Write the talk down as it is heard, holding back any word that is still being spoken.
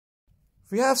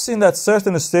We have seen that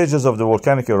certain stages of the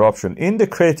volcanic eruption in the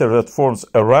crater that forms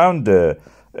around the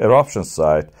eruption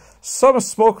site, some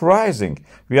smoke rising.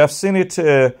 We have seen it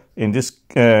in this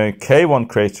KayOne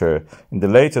crater in the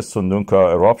latest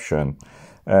Sundhnúka eruption.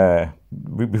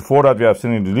 Before that, we have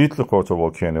seen in the Little Quarter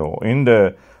volcano, in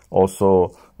the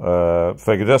also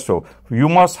Fegedestro. You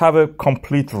must have a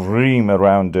complete rim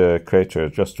around the crater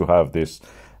just to have this.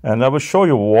 And I will show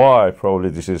you why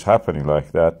probably this is happening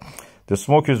like that. The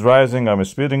smoke is rising, I'm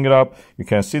speeding it up. You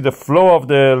can see the flow of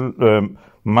the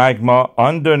magma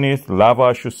underneath, lava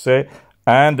I should say,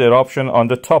 and eruption on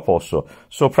the top also.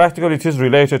 So practically it is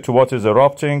related to what is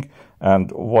erupting and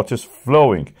what is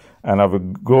flowing. And I will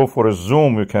go for a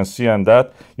zoom, you can see on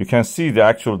that. You can see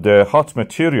the hot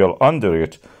material under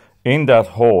it in that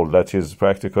hole. That is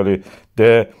practically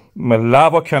the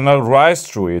lava cannot rise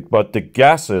through it, but the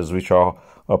gases which are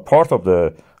a part of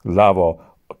the lava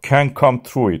can come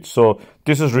through it. So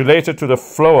this is related to the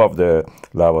flow of the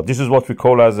lava. This is what we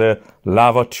call as a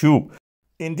lava tube.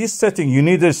 In this setting, you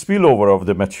need a spillover of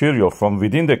the material from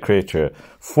within the crater,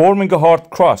 forming a hard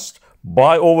crust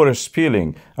by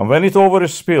overspilling. And when it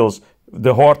overspills,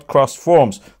 the hard crust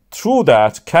forms through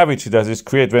that cavity that is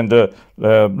created when the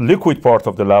liquid part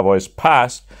of the lava is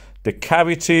passed. The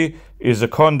cavity is a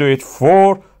conduit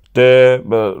for the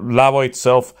lava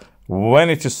itself when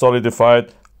it is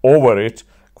solidified over it,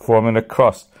 forming a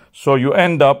crust. So you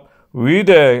end up with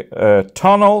a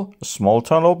tunnel, a small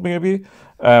tunnel maybe,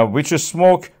 which is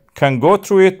smoke can go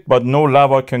through it, but no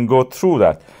lava can go through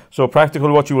that. So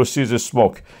practically what you will see is the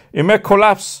smoke. It may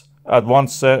collapse at one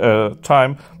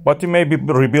time, but it may be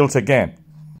rebuilt again.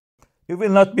 It will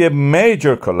not be a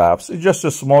major collapse, it's just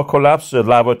a small collapse. The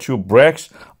lava tube breaks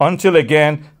until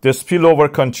again the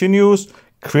spillover continues,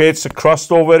 creates a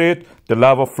crust over it, the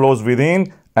lava flows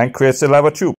within and creates a lava tube.